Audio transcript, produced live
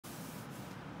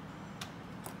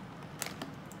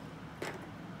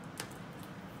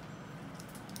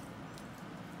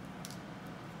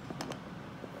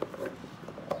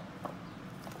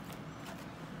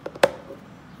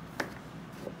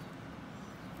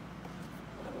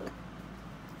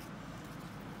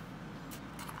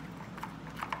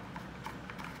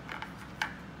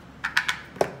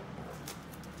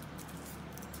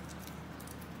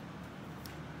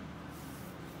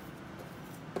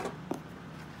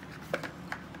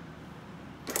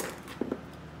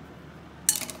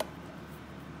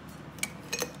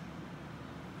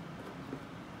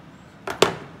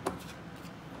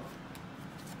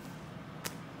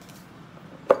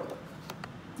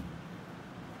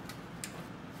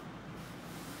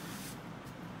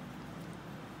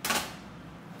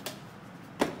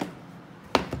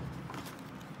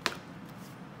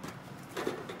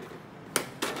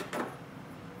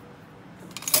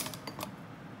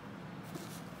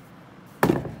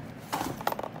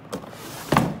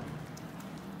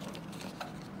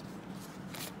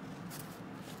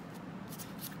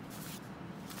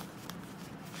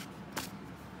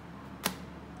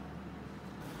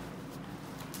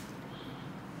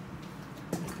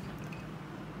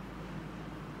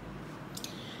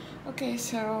Okay,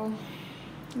 so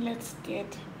let's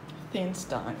get things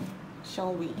done,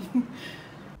 shall we?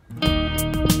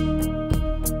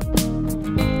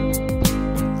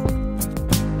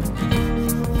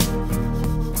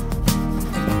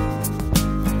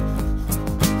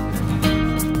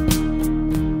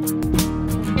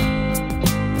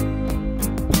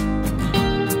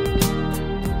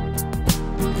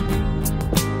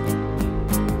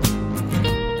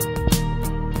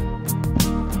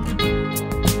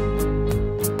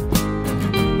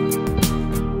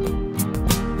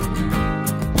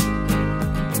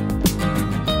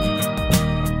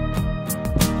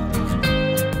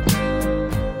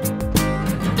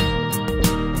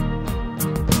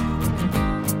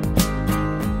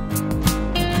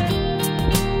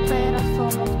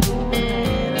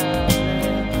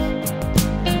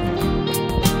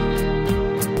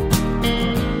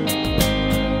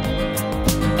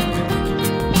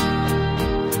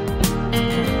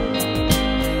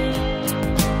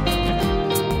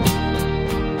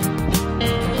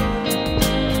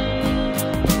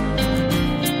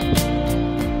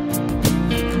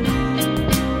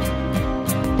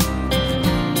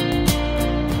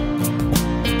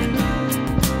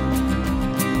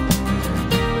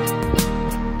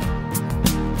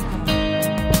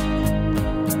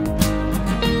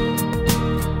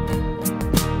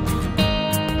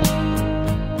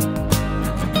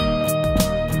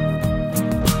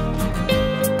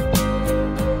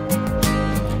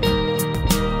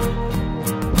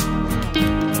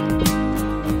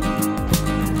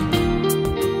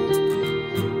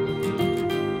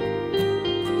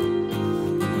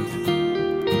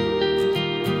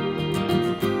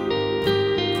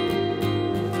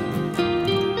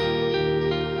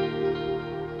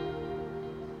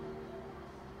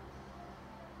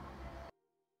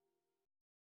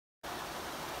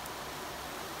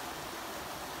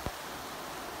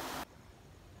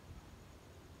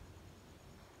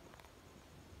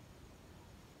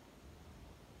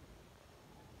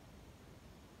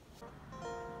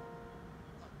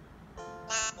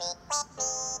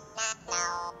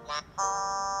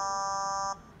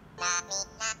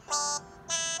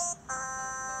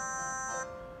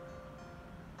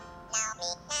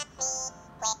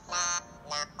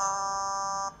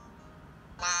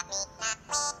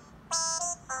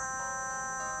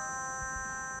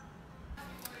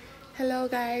 Hello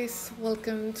guys,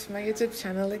 welcome to my YouTube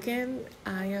channel again.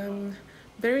 I am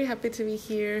very happy to be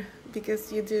here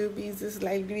because YouTube is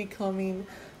slightly becoming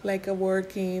like a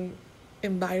working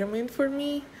environment for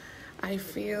me. I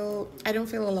don't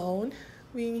feel alone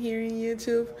being here in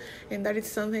YouTube, and that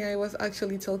is something I was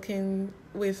actually talking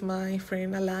with my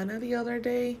friend Alana the other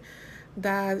day,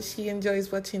 that she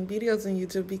enjoys watching videos on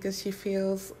YouTube because she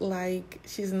feels like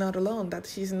she's not alone, that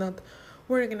she's not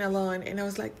working alone. And I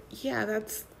was like, yeah,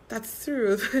 that's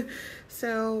true.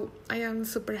 So I am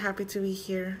super happy to be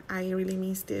here. I really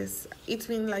miss this. It's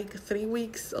been like 3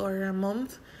 weeks or a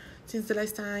month since the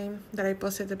last time that I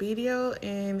posted a video,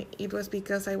 and it was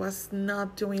because I was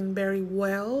not doing very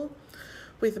well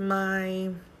with my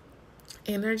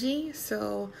energy.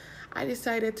 So I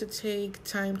decided to take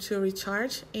time to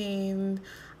recharge, and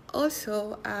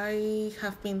also I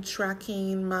have been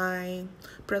tracking my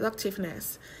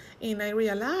productiveness. And I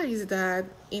realized that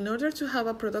in order to have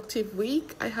a productive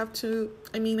week, I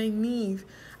need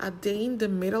a day in the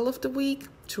middle of the week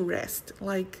to rest,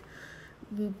 like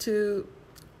to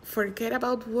forget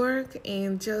about work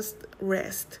and just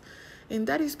rest. And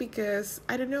that is because,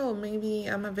 I don't know, maybe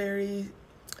I'm a very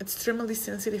extremely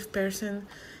sensitive person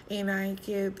and I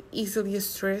get easily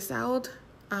stressed out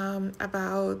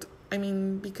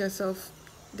because of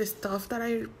the stuff that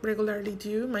I regularly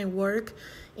do, my work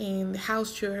and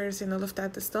house chores and all of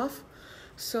that stuff.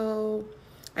 So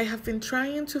I have been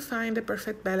trying to find the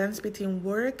perfect balance between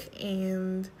work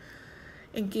and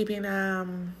keeping a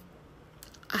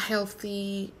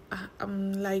healthy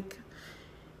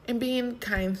and being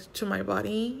kind to my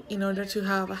body in order to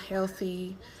have a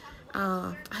healthy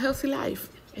life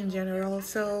in general.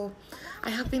 So I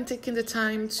have been taking the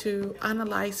time to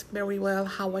analyze very well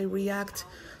how I react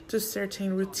to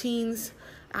certain routines.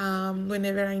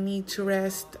 Whenever I need to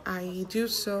rest, I do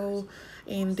so,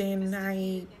 and then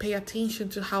I pay attention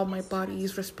to how my body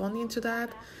is responding to that.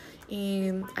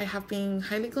 And I have been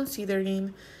highly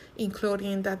considering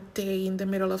including that day in the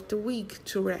middle of the week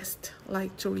to rest,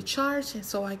 like to recharge, and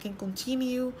so I can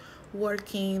continue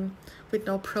working with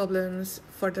no problems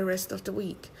for the rest of the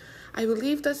week. I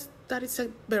believe that is a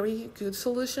very good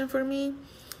solution for me.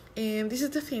 And this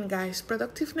is the thing, guys.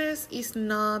 Productiveness is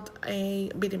not a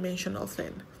bidimensional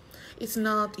thing. It's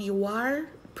not you are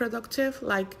productive,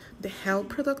 like the hell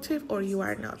productive, or you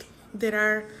are not. There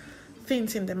are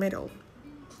things in the middle.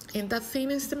 And that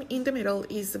thing in the middle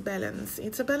is the balance.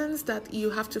 It's a balance that you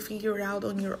have to figure out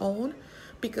on your own,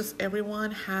 because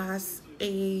everyone has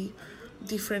a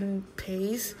different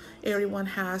pace, everyone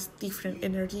has different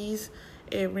energies,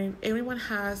 everyone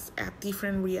has a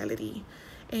different reality.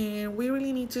 And we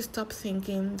really need to stop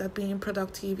thinking that being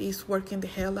productive is working the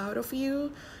hell out of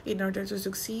you in order to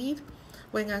succeed,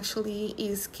 when actually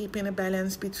is keeping a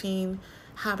balance between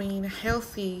having a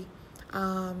healthy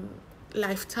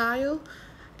lifestyle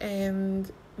and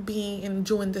being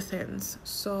enjoying the things.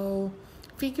 So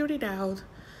figure it out.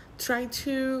 Try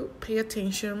to pay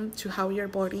attention to how your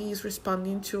body is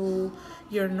responding to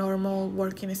your normal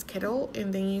working schedule,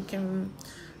 and then you can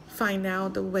find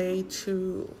out the way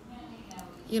to,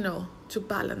 to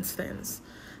balance things.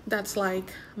 That's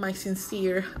like my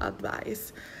sincere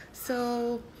advice.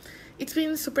 So it's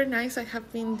been super nice. I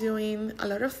have been doing a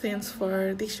lot of things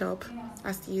for the shop.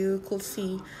 As you could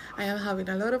see, I am having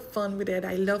a lot of fun with it.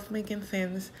 I love making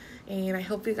things, and I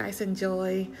hope you guys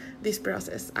enjoy this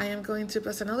process. I am going to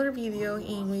post another video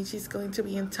in which is going to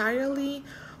be entirely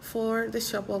for the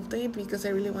shop update, because I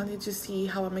really wanted to see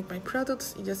how I make my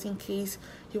products, just in case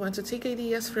you want to take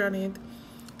ideas from it.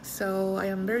 So I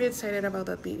am very excited about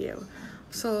that video.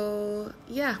 So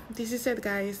yeah, this is it,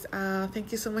 guys.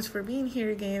 Thank you so much for being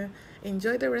here again.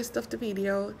 Enjoy the rest of the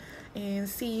video, and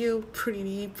see you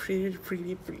pretty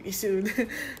soon.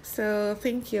 So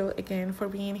thank you again for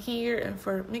being here and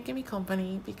for making me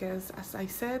company, because as I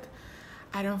said,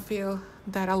 I don't feel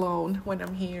that alone when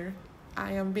I'm here.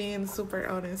 I am being super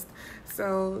honest.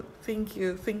 So thank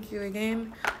you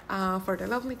again for the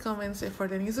lovely comments, and for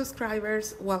the new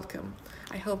subscribers, welcome.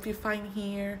 I hope you find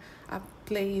here a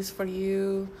place for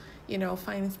you,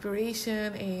 find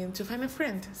inspiration and to find a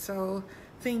friend. So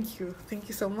thank you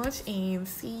so much, and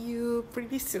see you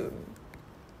pretty soon.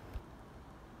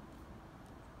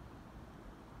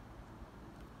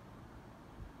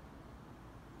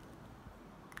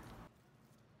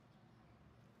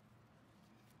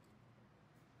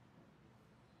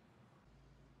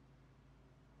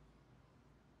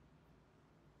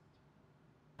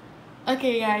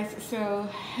 Okay, guys, so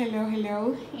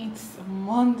hello, it's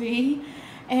Monday,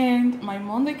 and my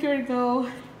Monday can't go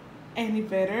any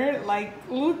better. Like,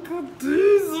 look at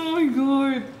this, oh my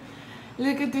god,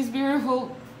 look at this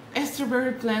beautiful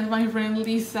strawberry plant my friend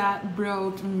Lisa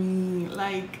brought me.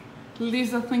 Like,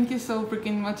 Lisa, thank you so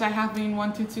freaking much. I have been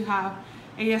wanting to have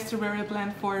a strawberry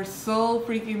plant for so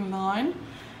freaking long,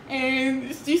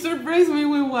 and she surprised me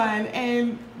with one.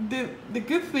 And the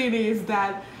good thing is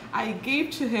that I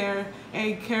gave to her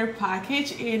a care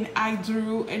package, and I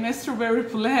drew a strawberry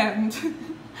plant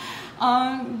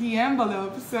on the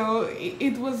envelope. So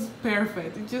it was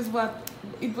perfect.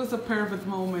 It was a perfect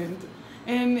moment.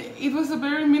 And it was a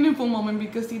very meaningful moment,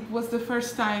 because it was the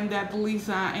first time that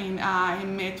Lisa and I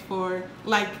met for,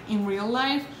 like, in real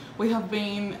life. We have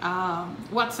been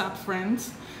WhatsApp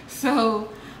friends. So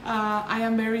I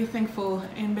am very thankful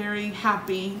and very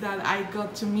happy that I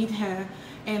got to meet her,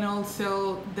 and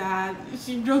also that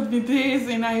she brought me this,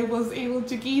 and I was able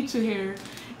to give to her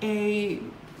a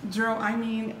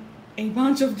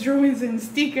bunch of drawings and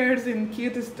stickers and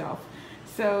cute stuff.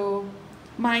 So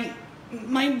my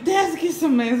desk is a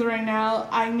mess right now.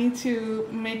 I need to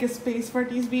make a space for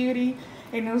this beauty,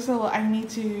 and also I need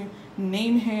to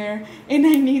name her, and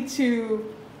I need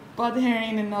to put her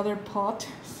in another pot.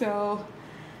 So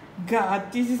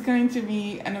God, this is going to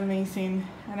be an amazing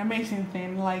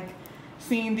thing. Like,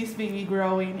 seeing this baby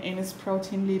growing and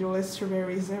sprouting little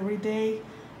strawberries every day.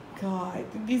 God,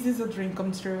 this is a dream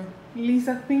come true.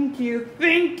 Lisa, thank you.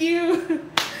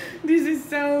 This is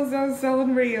so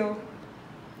unreal.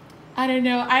 I don't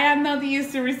know, I am not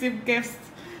used to receive gifts,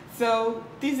 so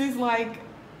this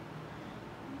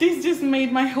just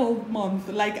made my whole month.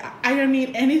 Like, I don't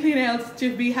need anything else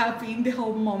to be happy in the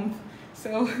whole month.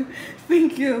 So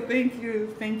thank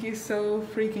you so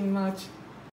freaking much.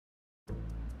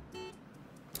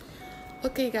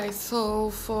 Okay, guys,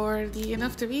 so for the end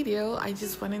of the video, I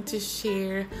just wanted to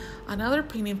share another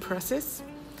painting process.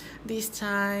 This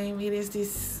time it is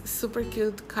this super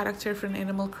cute character from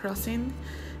Animal Crossing.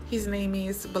 His name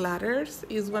is Blathers.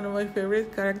 He's one of my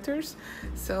favorite characters.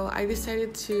 So I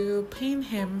decided to paint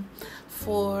him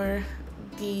for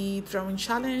the drawing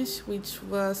challenge, which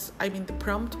was, the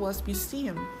prompt was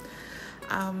museum.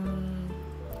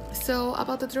 So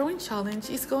about the drawing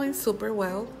challenge, it's going super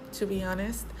well, to be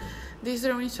honest. This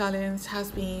drawing challenge has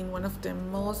been one of the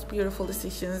most beautiful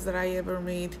decisions that I ever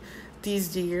made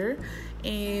this year,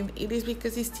 and it is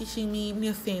because it's teaching me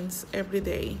new things every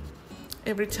day.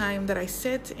 Every time that I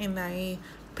sit and I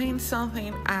paint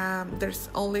something, there's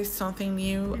always something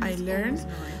new I learned.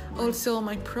 Also,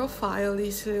 my profile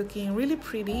is looking really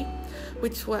pretty,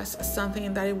 which was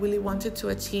something that I really wanted to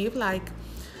achieve, like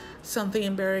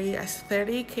something very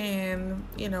aesthetic and,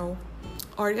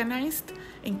 organized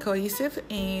and cohesive,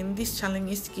 and this challenge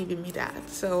is giving me that.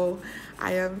 So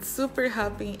I am super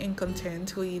happy and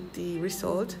content with the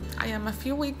result. I am a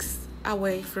few weeks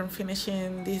away from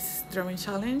finishing this drawing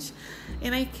challenge,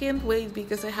 and I can't wait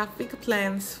because I have big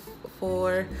plans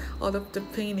for all of the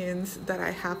paintings that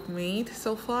I have made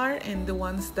so far and the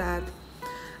ones that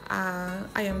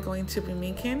I am going to be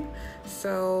making.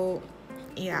 So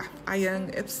yeah, I am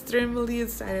extremely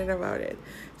excited about it.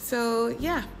 So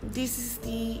yeah, this is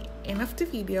the end of the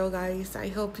video, guys. I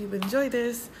hope you enjoyed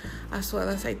this as well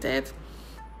as I did.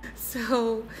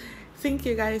 So thank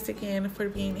you guys again for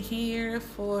being here,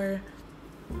 for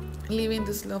leaving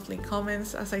those lovely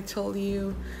comments. As I told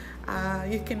you,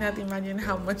 you cannot imagine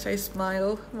how much I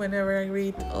smile whenever I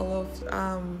read all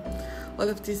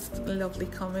of these lovely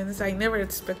comments. I never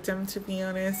expect them, to be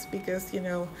honest, because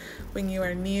when you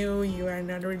are new, you are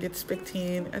not really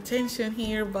expecting attention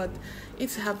here, but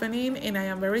it's happening, and I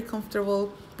am very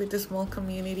comfortable with the small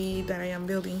community that I am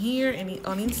building here and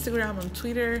on Instagram, on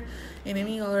Twitter, and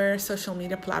any other social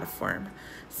media platform.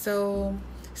 So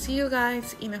see you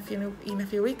guys in a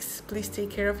few weeks. Please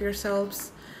take care of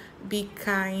yourselves. Be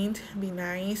kind, be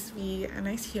nice, be a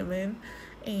nice human,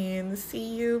 and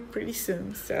see you pretty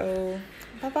soon. So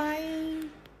bye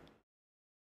bye.